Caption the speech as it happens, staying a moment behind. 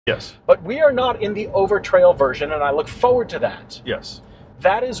Yes. But we are not in the over-trail version, and I look forward to that. Yes.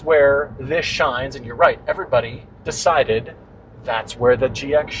 That is where this shines, and you're right, everybody decided that's where the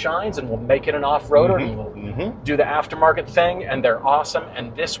GX shines, and we'll make it an off-roader, and we'll do the aftermarket thing, and they're awesome,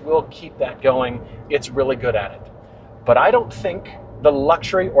 and this will keep that going. It's really good at it. But I don't think the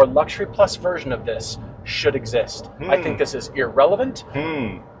luxury or luxury plus version of this should exist. I think this is irrelevant.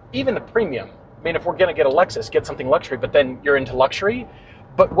 Even the premium. I mean, if we're going to get a Lexus, get something luxury, but then you're into luxury.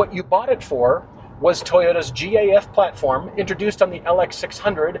 But what you bought it for was Toyota's GAF platform, introduced on the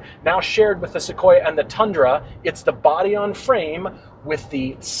LX600, now shared with the Sequoia and the Tundra. It's the body on frame with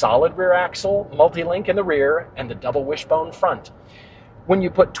the solid rear axle, multi-link in the rear, and the double wishbone front. When you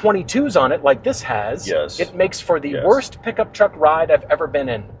put 22s on it, like this has, it makes for the worst pickup truck ride I've ever been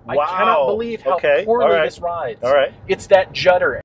in. I cannot believe how poorly this rides. It's that judder.